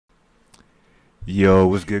Yo,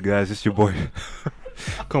 what's good, guys? It's your boy.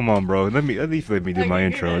 Come on, bro. At least let me do my Okay, you're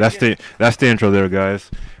intro. good, you're good. That's the intro there, guys.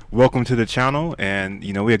 Welcome to the channel, and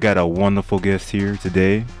we got a wonderful guest here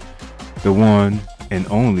today, the one and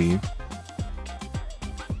only.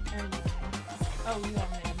 Oh, you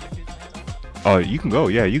want me to introduce myself? Oh, you can go.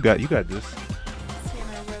 Yeah, you got this. Sienna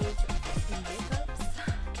Rose in Jacobs.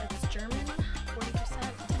 That's German,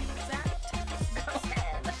 40% to be exact. Go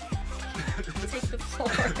ahead. Take the floor.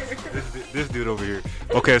 This dude over here.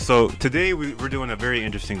 Okay, so today we're doing a very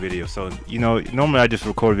interesting video. So normally I just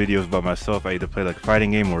record videos by myself. I either play like a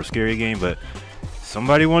fighting game or a scary game, but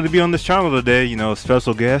somebody wanted to be on this channel today.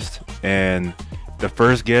 Special guest and the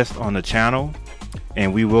first guest on the channel,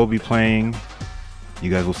 and we will be playing. You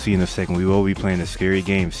guys will see in a second. We will be playing a scary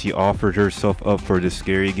game. She offered herself up for this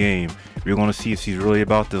scary game. We're going to see if she's really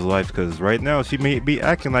about this life, because right now she may be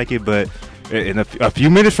acting like it, but in a few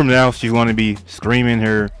minutes from now she's going to be screaming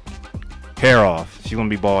her hair off. She's going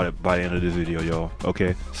to be bald by the end of this video, y'all.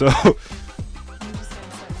 Okay, so I'm just gonna set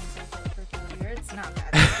myself up for failure. It's not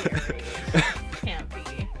that scary. Can't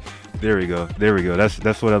be. there we go.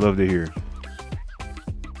 That's what I love to hear.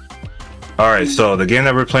 Alright, so the game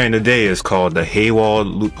that we're playing today is called the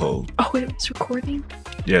Heilwald Loophole. Oh, it was recording?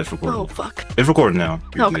 Yeah, it's recording. Oh, fuck. It's recording now.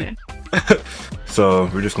 You're Okay. good. So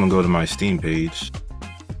we're just gonna go to my Steam page,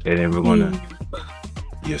 and then we're gonna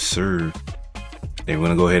yes sir, and we're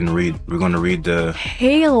gonna go ahead and read. We're gonna read the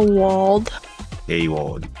Heilwald.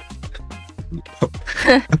 Heilwald.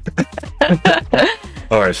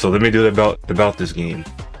 Alright, so let me do about this game.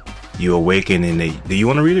 You awaken in a. Do you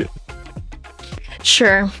want to read it?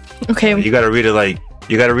 Sure. Okay. You gotta read it like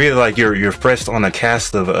you're fresh on a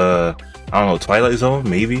cast of I don't know, Twilight Zone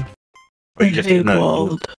maybe. Or you just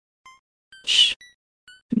Heilwald. Shh.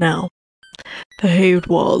 Now, the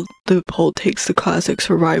Heilwald Loophole takes the classic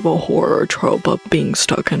survival horror trope of being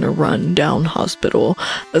stuck in a run-down hospital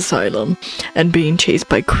asylum and being chased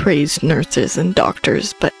by crazed nurses and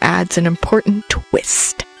doctors, but adds an important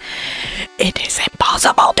twist. It is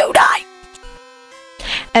impossible to die.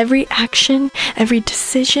 Every action, every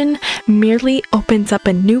decision merely opens up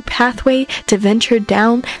a new pathway to venture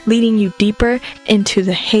down, leading you deeper into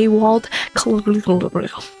the Heilwald.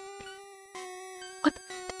 What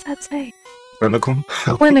does that say? Clinical.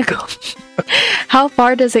 Clinical. How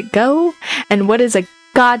far does it go? And what is a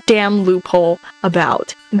goddamn loophole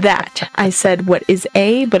about? That. I said what is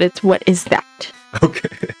a, but it's what is that. Okay.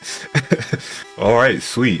 Alright,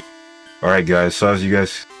 sweet. Alright guys, so as you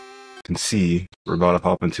guys can see, we're about to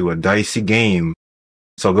hop into a dicey game.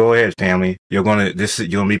 So go ahead, family. You're gonna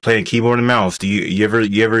be playing keyboard and mouse. Do you ever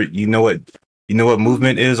know what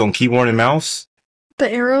movement is on keyboard and mouse?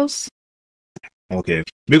 The arrows? Okay.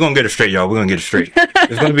 We're gonna get it straight, y'all. We're gonna get it straight.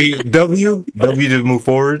 It's gonna be W to move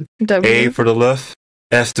forward, W. A for the left,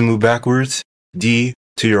 S to move backwards, D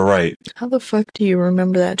to your right. How the fuck do you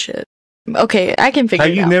remember that shit? Okay, I can figure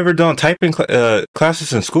Have it you out. never done typing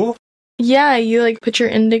classes in school? Yeah, you like put your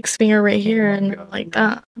index finger right here and like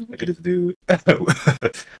that. Look at this dude. Look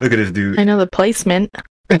at this dude. I know the placement.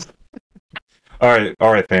 All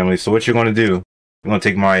right, family. So what you're gonna do? You're gonna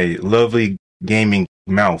take my lovely gaming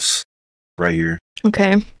mouse right here,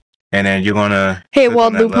 Okay. and then you're gonna. Hey, click on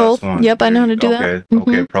Wald that loophole. last one. Yep, I know how to do that. Okay, Mhm.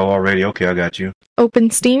 okay, pro already. Okay, I got you.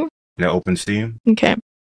 Open Steam. Now open Steam. Okay.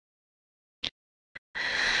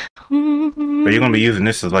 But you're gonna be using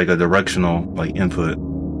this as like a directional like input.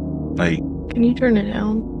 Like, Can you turn it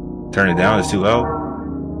down? turn it down. It's too loud.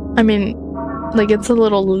 I mean, like it's a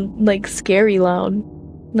little like scary loud.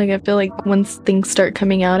 Like I feel like once things start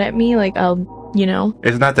coming out at me, like I'll,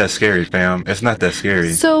 It's not that scary, fam. It's not that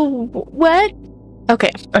scary. So what?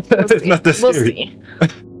 Okay. It's not that We'll scary. see.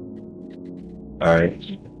 All right.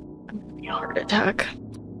 I'm having a heart attack.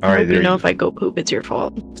 All right. There You know, if I go poop, it's your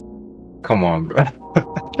fault. Come on, bro.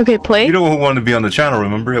 Okay, play. You don't want to be on the channel.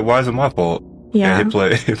 Remember? Why is it my fault? Yeah. Hit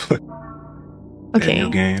play. Hit play. Okay. New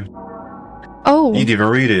game. Oh, You didn't even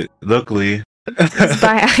read it. Luckily. it's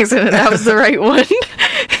by accident. That was the right one.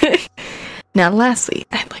 Now, lastly,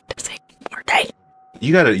 I'd like to say more day.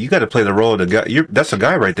 You gotta play the role of the guy. That's a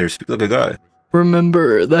guy right there. Speak like a guy.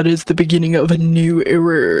 Remember, that is the beginning of a new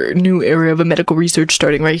era of a medical research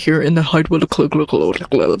starting right here in the Heilwald.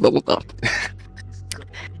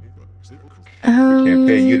 Can't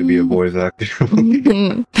pay you to be a voice actor.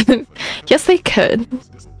 Yes, they could.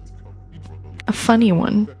 A funny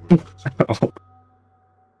one.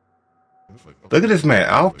 Look at this man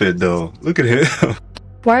outfit though. Look at him.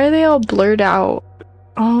 Why are they all blurred out?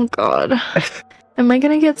 Oh god. Am I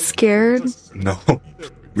gonna get scared? No.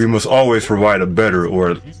 We must always provide a better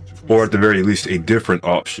or at the very least a different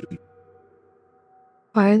option.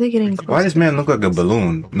 Why are they getting close? Why does man look like a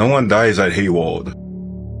balloon? No one dies at Heilwald.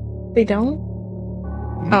 They don't?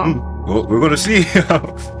 Oh. Well, we're gonna see.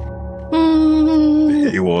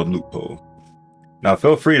 Heilwald Loophole. Now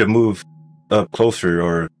feel free to move up closer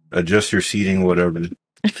or adjust your seating, whatever.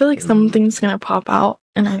 I feel like something's gonna pop out,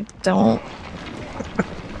 and I don't.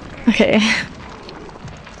 Okay.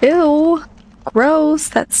 Ew. Gross.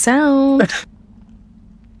 That sound.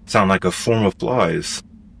 Sound like a form of flies.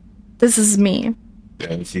 This is me.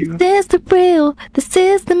 Yeah, it's you. This is the real. This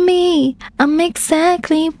is the me. I'm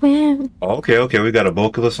exactly where. Oh, okay. We got a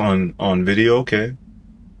vocalist on video. Okay.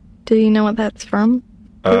 Do you know what that's from?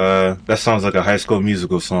 That sounds like a High School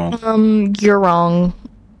Musical song. You're wrong.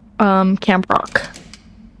 Camp Rock.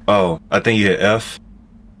 Oh, I think you hit F.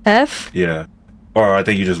 F? Yeah. Or I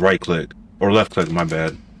think you just right click or left click. My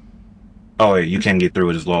bad. Oh wait, you can't get through.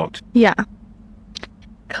 It is locked. Yeah.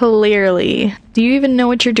 Clearly. Do you even know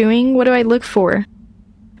what you're doing? What do I look for?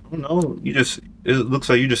 I don't know. It looks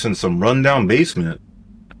like you're just in some rundown basement.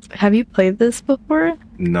 Have you played this before?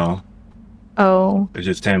 No. Oh. It's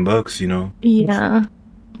just $10, you know? Yeah.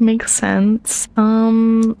 Makes sense.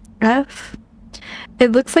 F?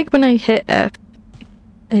 It looks like when I hit F,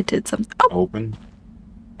 it did something. Oh! Open.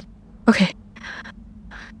 Okay.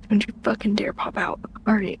 Don't you fucking dare pop out.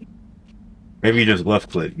 Alright. Maybe you just left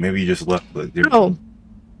click. Oh.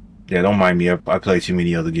 Yeah, don't mind me. I play too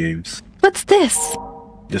many other games. What's this?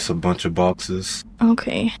 Just a bunch of boxes.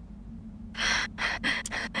 Okay.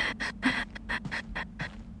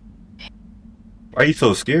 Why are you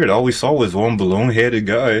so scared? All we saw was one balloon-headed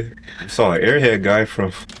guy. We saw an airhead guy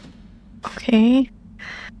from... Okay.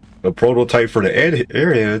 A prototype for the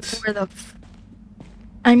airheads. Where the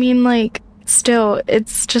I mean, like, still,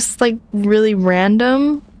 it's just, like, really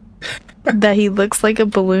random that he looks like a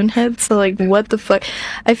balloon head, so, like, what the fuck?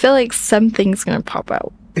 I feel like something's gonna pop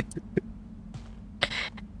out.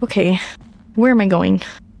 Okay. Where am I going?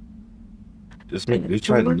 Just make they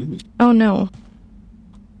try to lose. Oh, no.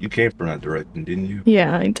 You came from that direction, didn't you?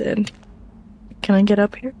 Yeah, I did. Can I get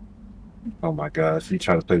up here? Oh my gosh, you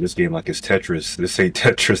try to play this game like it's Tetris. This ain't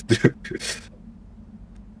Tetris, dude.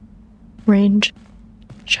 Range.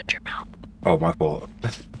 Shut your mouth. Oh, my fault.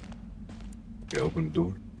 Okay, open the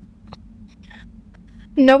door.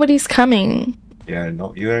 Nobody's coming. Yeah,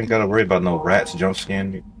 no, you ain't gotta worry about no rats jump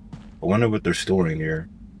scaring you. I wonder what they're storing here.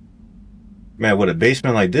 Man, with a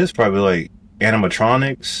basement like this, probably like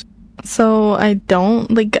animatronics. So I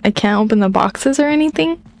don't, like, I can't open the boxes or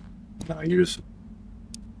anything? Nah, you just...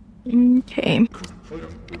 Okay.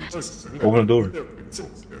 Open the door.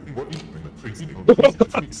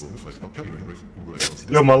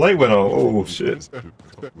 Yo, my light went off. Oh, shit.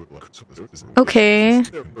 Okay.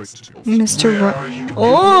 Mr.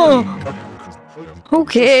 Oh!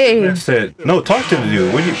 Okay. I said, no, talk to the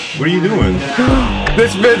dude. What are you doing?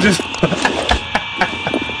 This man just...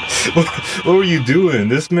 What were you doing?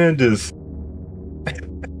 This man just...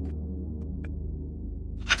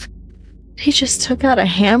 He just took out a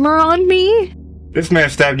hammer on me? This man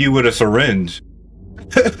stabbed you with a syringe.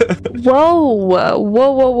 Whoa.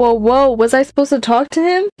 Whoa. Was I supposed to talk to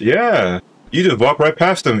him? Yeah. You just walked right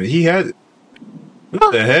past him. He had...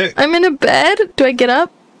 What the heck? I'm in a bed? Do I get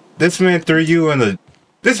up? This man threw you in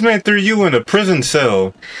a prison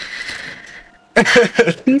cell.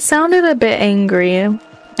 He sounded a bit angry.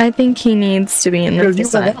 I think he needs to be in the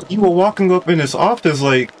side. You were walking up in his office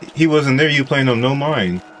like he wasn't there. You playing him no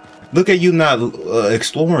mind. Look at you not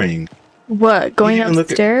exploring. What? Going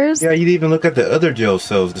upstairs? Yeah, you'd even look at the other jail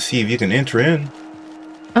cells to see if you can enter in.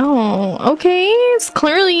 Oh, okay. It's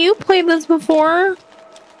clearly you played this before.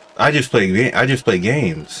 I just play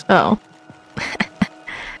games. Oh.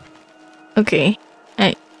 Okay.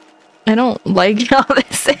 I don't like how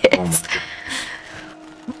this is. Oh my God.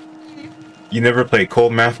 You never played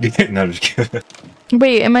cold math game? No, I'm just kidding.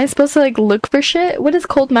 Wait, am I supposed to, like, look for shit? What is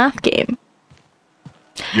cold math game?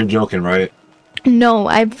 You're joking, right? No,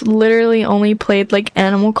 I've literally only played, like,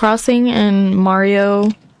 Animal Crossing and Mario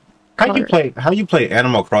Kart. How you play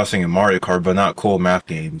Animal Crossing and Mario Kart but not cold math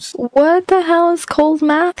games? What the hell is cold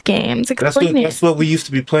math games? Explain it. That's what we used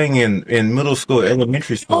to be playing in middle school,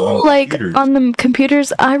 elementary school. Oh, like, on the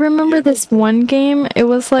computers? I remember this one game. It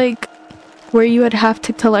was, like, where you would have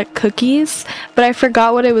to collect cookies, but I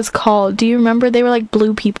forgot what it was called. Do you remember? They were, like,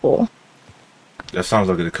 blue people. That sounds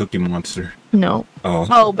like a Cookie Monster. No.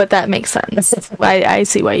 Oh, but that makes sense. I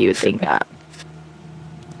see why you would think that.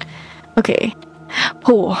 Okay.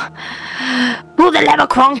 Oh, the lever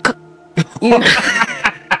crunk.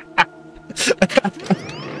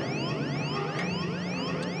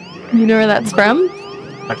 You know where that's from?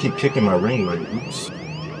 I keep kicking my ring like, oops.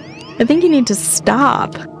 I think you need to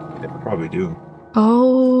stop. Yeah, I probably do.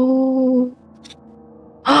 Oh.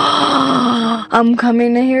 I'm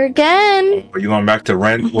coming in here again. Are you going back to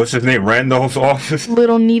what's his name? Randolph's office?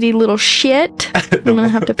 Little needy little shit. I'm gonna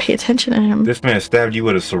have to pay attention to him. This man stabbed you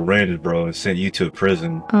with a syringe, bro, and sent you to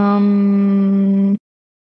prison.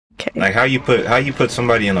 Okay. Like how you put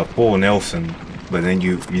somebody in a full Nelson, but then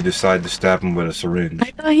you decide to stab him with a syringe.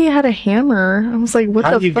 I thought he had a hammer. I was like, what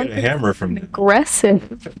How the do you fuck? get a hammer from him?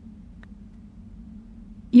 Aggressive.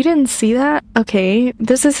 You didn't see that? Okay.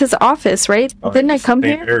 This is his office, right? Oh, Didn't I it's the come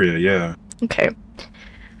same here? area, yeah. Okay.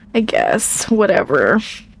 I guess. Whatever.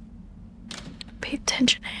 Pay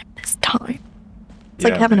attention to him this time. It's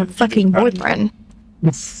like having a fucking boyfriend.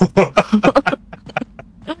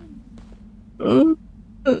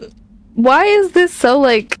 Why is this so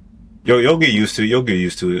like... You'll get used to it. You'll get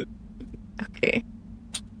used to it. Okay.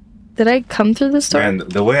 Did I come through the store? Man,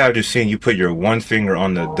 the way I've just seen you put your one finger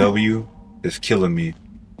on the W is killing me.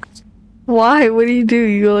 Why? What do?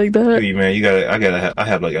 You go like that? Hey, man, I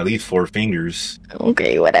have like at least 4 fingers.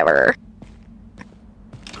 Okay, whatever.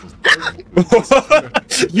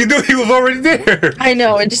 You knew he was already there. I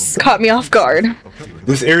know, it just caught me off guard.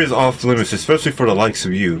 This area is off limits, especially for the likes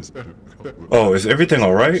of you. Oh, is everything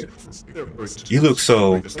alright? You look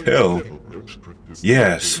so pale.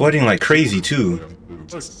 Yeah, sweating like crazy too.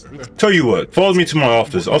 Tell you what, follow me to my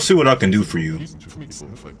office. I'll see what I can do for you.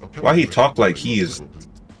 Why he talk like he is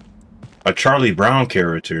a Charlie Brown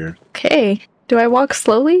character? Okay. Do I walk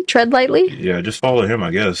slowly? Tread lightly? Yeah, just follow him,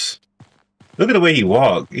 I guess. Look at the way he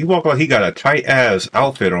walked. He walked like he got a tight-ass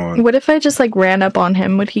outfit on. What if I just, like, ran up on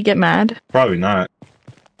him? Would he get mad? Probably not.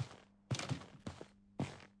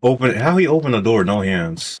 How he opened the door, no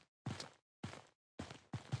hands.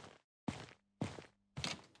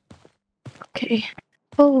 Okay.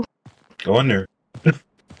 Oh. Go in there.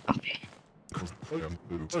 Okay.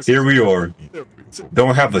 Here we are.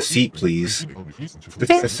 Don't have a seat, please.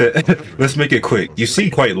 That's it. Let's make it quick. You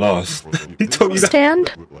seem quite lost. He told you that.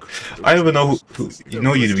 Stand? I even know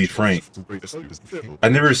know you to be frank.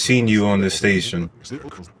 I've never seen you on this station.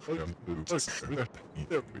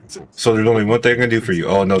 So there's only one thing I can do for you.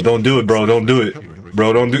 Oh no, don't do it, bro. Don't do it.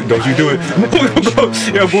 Bro, don't you do it.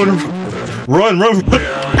 Yeah, I'm going to run.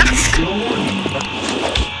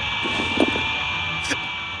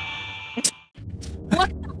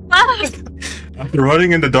 After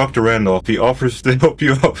running into Dr. Randolph, he offers to help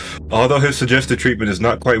you out. Although his suggested treatment is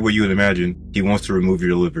not quite what you would imagine, he wants to remove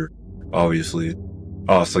your liver. Obviously.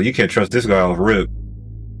 Oh, so you can't trust this guy off rip.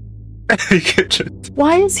 You can't trust.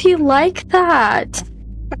 Why is he like that?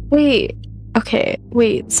 Wait. Okay.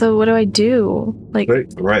 Wait. So what do I do? Like,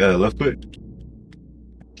 right, left click.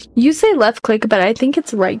 you say left click, but I think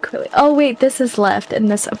it's right click. Oh wait, this is left and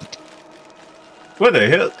this. What the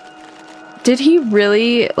hell? Did he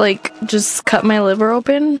really like just cut my liver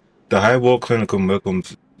open? The Heilwald Clinical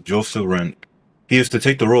welcomes Joseph Rent. He is to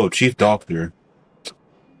take the role of chief doctor.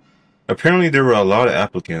 Apparently there were a lot of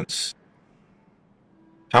applicants.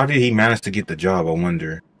 How did he manage to get the job, I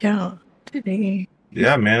wonder? Yeah. Did he?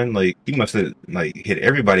 Yeah, man, like, he must have, like, hit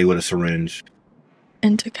everybody with a syringe.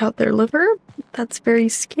 And took out their liver? That's very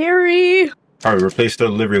scary. Probably replaced the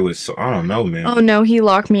liver with, I don't know, man. Oh no, he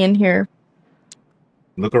locked me in here.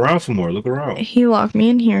 Look around some more, look around. He locked me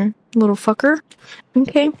in here, little fucker.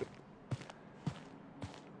 Okay.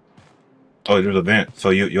 Oh, there's a vent.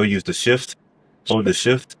 So you'll use the shift? Hold the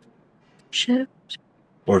shift? Shift.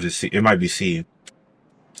 Or is it C? It might be C.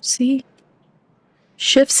 C.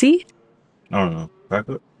 Shift C? I don't know. Back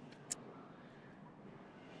up.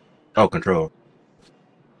 Oh, control.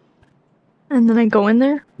 And then I go in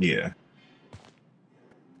there? Yeah.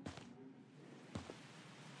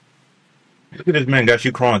 Look at this man got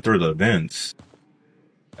you crawling through the vents.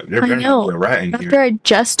 I know. A rat in After here. I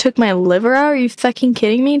just took my liver out? Are you fucking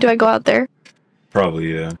kidding me? Do I go out there?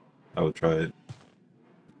 Probably, yeah. I would try it.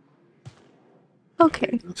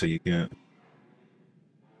 Okay. So you can't.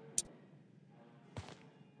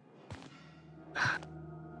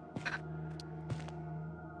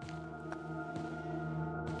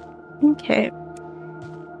 Okay.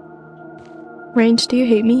 Range, do you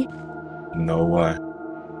hate me? No, why?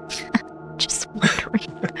 Just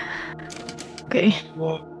wondering. Okay.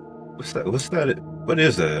 Well, what's that? What's that? What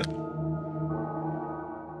is that?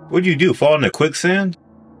 What'd you do? Fall in the quicksand?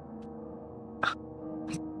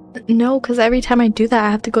 No, because every time I do that, I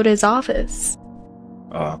have to go to his office.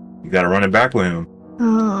 You gotta run it back with him.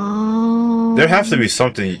 Oh. There has to be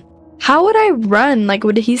something. How would I run? Like,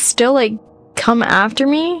 would he still, like, come after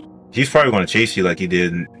me? He's probably gonna chase you like he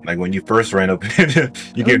did, like when you first ran up.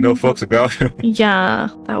 You gave no fucks about him. Yeah,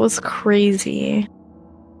 that was crazy.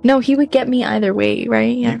 No, he would get me either way,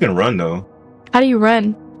 right? Yeah. You can run though. How do you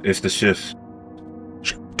run? It's the shift.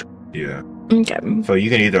 Yeah. Okay. So you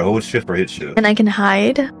can either hold shift or hit shift. And I can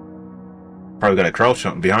hide. Probably gotta crouch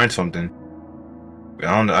behind something.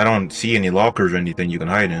 I don't see any lockers or anything you can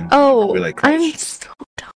hide in. Oh, Like I'm so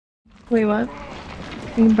dumb. Wait, what?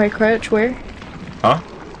 You can probably crouch where? Huh?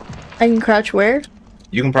 I can crouch where?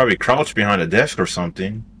 You can probably crouch behind a desk or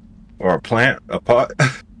something. Or a plant, a pot.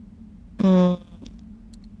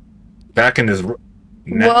 Back in this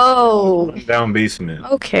Whoa. down basement.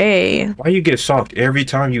 Okay. Why you get shocked every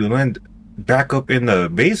time you land back up in the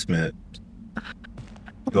basement?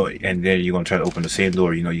 Go, and then you're gonna try to open the same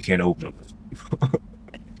door you know you can't open.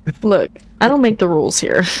 Look, I don't make the rules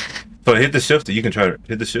here. So hit the shift. You can try to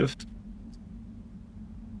hit the shift.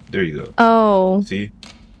 There you go. Oh. See,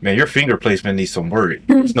 man, your finger placement needs some work.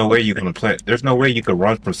 There's no way you can plant. There's no way you can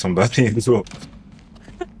run from somebody as well.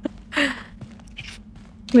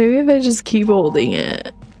 Maybe if I just keep holding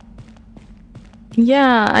it.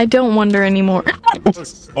 Yeah, I don't wonder anymore.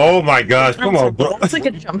 Oh my gosh! Come on, bro. It's like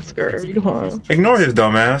a jump scare. Ignore his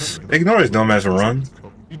dumbass. Ignore his dumbass and run.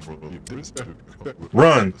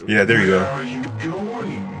 Run. Yeah, there you go.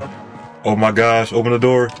 Oh my gosh! Open the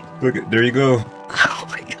door. Look, there you go. Oh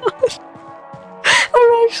my gosh!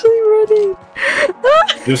 I'm actually running.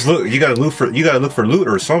 Just look. You gotta look for. You gotta look for loot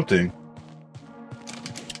or something.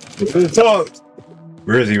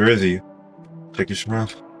 Where is he? Where is he? Check your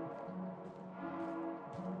surround.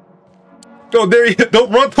 Oh, there you.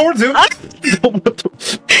 Don't run towards him. Don't run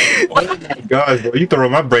towards. Oh my gosh, bro! You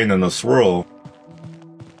throwing my brain in a swirl.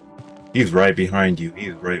 He's right behind you.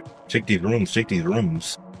 He's right. Check these rooms. Check these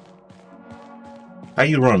rooms. How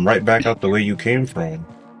you run right back out the way you came from?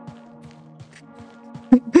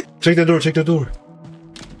 Check the door. Check the door.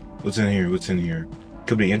 What's in here? What's in here?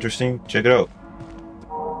 Could be interesting. Check it out.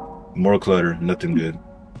 More clutter. Nothing good.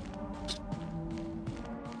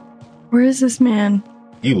 Where is this man?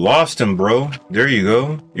 You lost him, bro. There you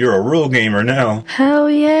go. You're a real gamer now. Hell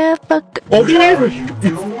yeah, fuck. Oh,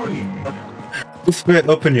 this man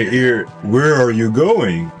up in your ear. Where are you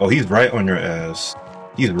going? Oh, he's right on your ass.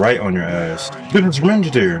 He's right on your ass. There's a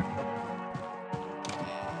syringe there.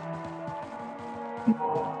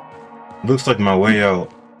 Looks like my way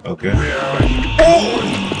out. Okay. Oh!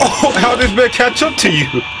 Oh! How did this man catch up to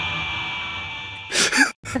you?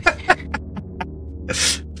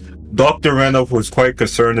 Dr. Randolph was quite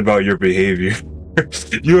concerned about your behavior.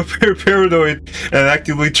 You appear paranoid and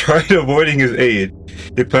actively tried avoiding his aid.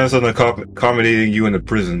 He plans on accommodating you in the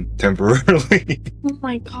prison temporarily. Oh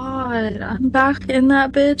my god, I'm back in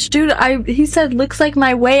that bitch. Dude, he said looks like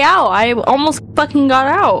my way out. I almost fucking got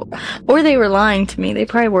out. Or they were lying to me. They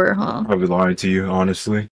probably were, huh? Probably lying to you,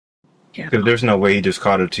 honestly. Yeah. Because there's no way he just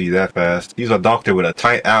caught up to you that fast. He's a doctor with a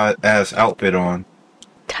tight ass outfit on.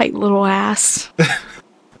 Tight little ass.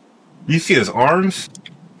 You see his arms?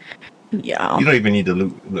 Yeah. You don't even need to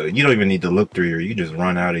look. You don't even need to look through here. You just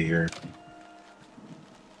run out of here.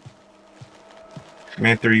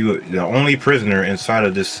 Man, through you, the only prisoner inside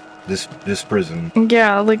of this prison.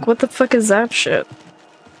 Yeah, like what the fuck is that shit?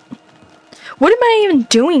 What am I even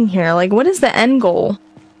doing here? Like, what is the end goal?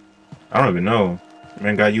 I don't even know.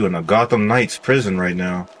 Man got you in a Gotham Knights prison right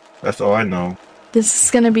now. That's all I know. This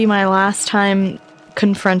is gonna be my last time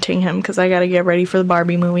confronting him because I gotta get ready for the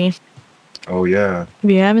Barbie movie. Oh yeah. If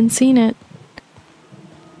you haven't seen it,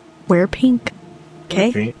 wear pink.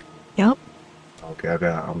 Okay. Pink? Yep. Okay,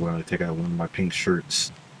 I'm gonna take out one of my pink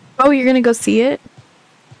shirts. Oh, you're gonna go see it?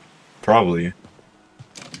 Probably.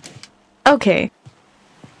 Okay.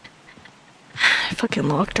 I fucking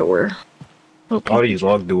locked door. All these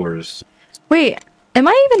locked doors. Wait, am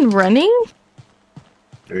I even running?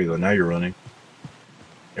 There you go. Now you're running.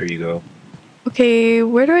 There you go. Okay,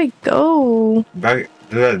 where do I go? Back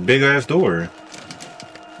to that big ass door.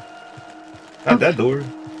 Not that door.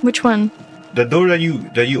 Which one? The door that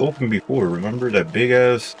you opened before. Remember that big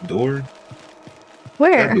ass door?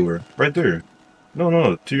 Where? That door. Right there.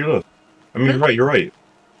 No, to your left. I mean, you're right.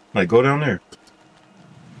 Like, go down there.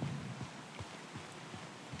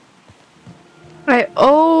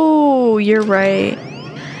 Oh, you're right.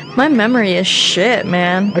 My memory is shit,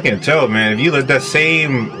 man. I can tell, man. If you let that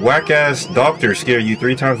same whack-ass doctor scare you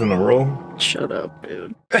 3 times in a row. Shut up,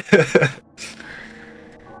 dude.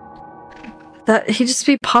 That he just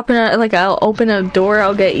be popping out, like I'll open a door,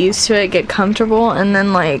 I'll get used to it, get comfortable, and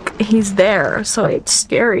then like he's there, so it's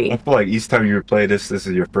scary. I feel like each time you replay this is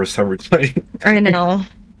your first time replaying. I know.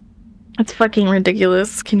 It's fucking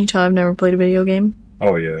ridiculous. Can you tell I've never played a video game?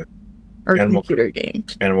 Oh yeah. Or computer game.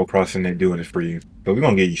 Animal Crossing ain't doing it for you. But we're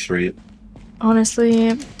gonna get you straight.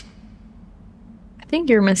 Honestly, I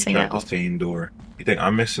think you're missing Not out. the same door. You think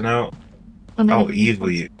I'm missing out? Oh, no. I'll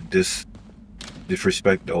easily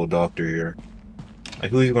disrespect the old doctor here. Like,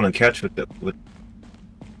 who's he gonna catch with that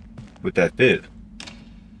fit?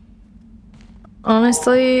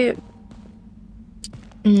 Honestly,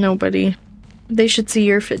 nobody. They should see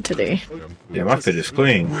your fit today. Yeah, my fit is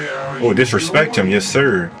clean. Oh, disrespect him, yes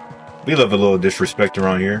sir. We love a little disrespect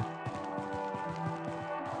around here.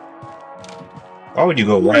 Why would you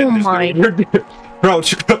go right? Oh my! Bro,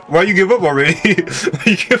 why you give up already?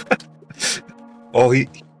 Oh, he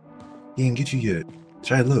didn't get you yet.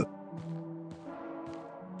 Try to look.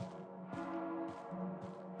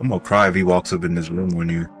 I'm gonna cry if he walks up in this room when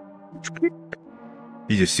you.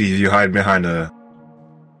 He just sees you hide behind a.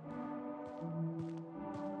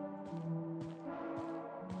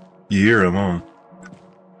 You hear him, huh?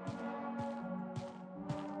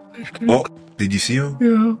 Oh, did you see him?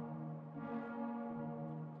 Yeah.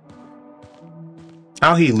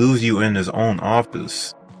 How he lose you in his own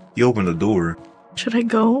office? He opened the door. Should I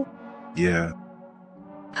go? Yeah.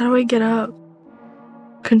 How do I get up?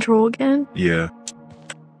 Control again? Yeah.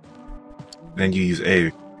 Then you use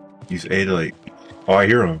A. Use A to like. Oh, I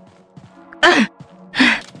hear him.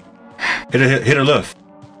 Hit her left.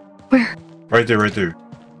 Where? Right there, right there.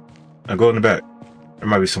 Now go in the back. There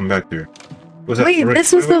might be something back there. What's that? Wait,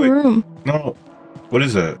 this was the room. No. What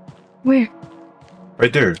is that? Where?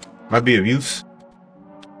 Right there. Might be abuse.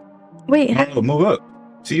 Wait. No, move up.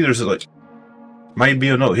 See, there's like. Might be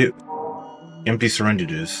a note. Hit. Empty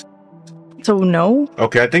syringes. So no?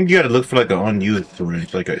 Okay, I think you gotta look for like an unused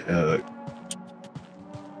syringe. Like a.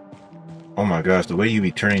 Oh my gosh, the way you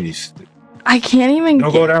be turning these. I can't even.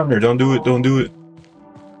 Don't go down there. Don't do it. Don't do it.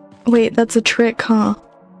 Wait, that's a trick, huh?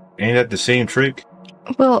 Ain't that the same trick?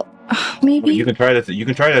 Well, maybe. Well, you can try that. You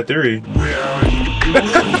can try that theory.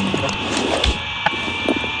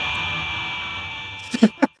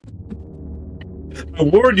 I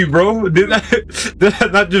warned you, bro. Did I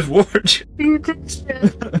not just warn you? You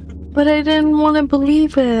did. But I didn't want to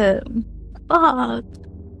believe it. Fuck.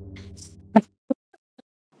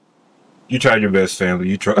 You tried your best, family.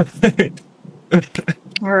 You tried.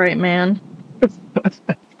 Alright, man.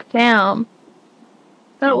 Damn.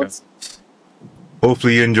 That was.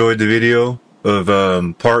 Hopefully you enjoyed the video of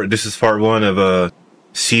this is part 1 of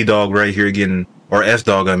C Dog right here getting, or S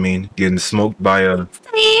Dog I mean, getting smoked by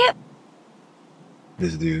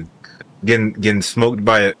this dude. Getting smoked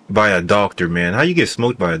by a doctor, man. How you get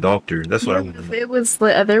smoked by a doctor? That's what I want to know. If it was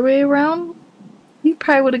the other way around, he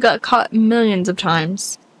probably would have got caught millions of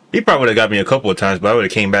times. He probably would have got me a couple of times, but I would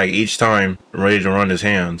have came back each time ready to run his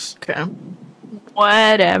hands. Okay.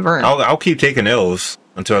 Whatever. I'll keep taking L's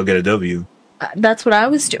until I get a W. That's what I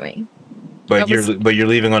was doing. But you're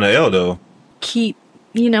leaving on the L though.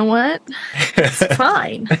 You know what? It's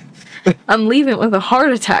fine. I'm leaving with a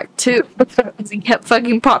heart attack too, because he kept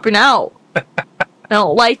fucking popping out. I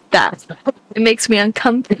don't like that. It makes me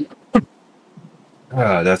uncomfortable.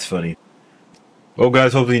 Ah, that's funny. Well,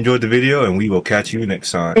 guys, hopefully you enjoyed the video, and we will catch you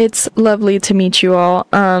next time. It's lovely to meet you all.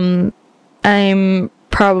 I'm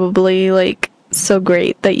probably like so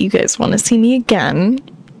great that you guys want to see me again.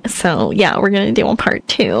 So yeah, we're gonna do a part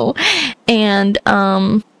 2, and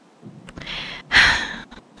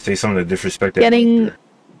say something to disrespect that. getting.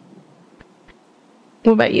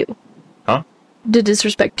 What about you? Huh? To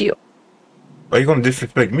disrespect you. Why are you gonna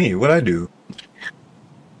disrespect me? What'd I do?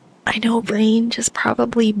 I know range is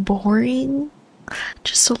probably boring,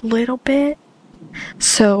 just a little bit.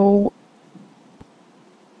 So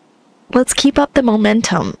let's keep up the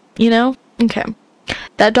momentum, you know? Okay.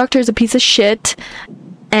 That doctor is a piece of shit,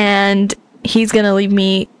 and he's gonna leave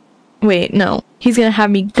me. Wait, no. He's gonna have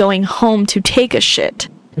me going home to take a shit.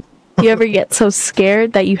 You ever get so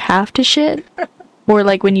scared that you have to shit? Or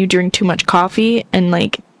like when you drink too much coffee and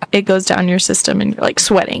like it goes down your system and you're like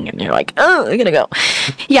sweating and you're like, oh, I'm gonna go.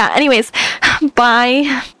 Yeah, anyways,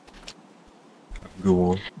 bye.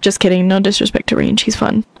 Go on. Just kidding. No disrespect to Range. He's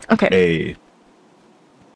fun. Okay. Hey.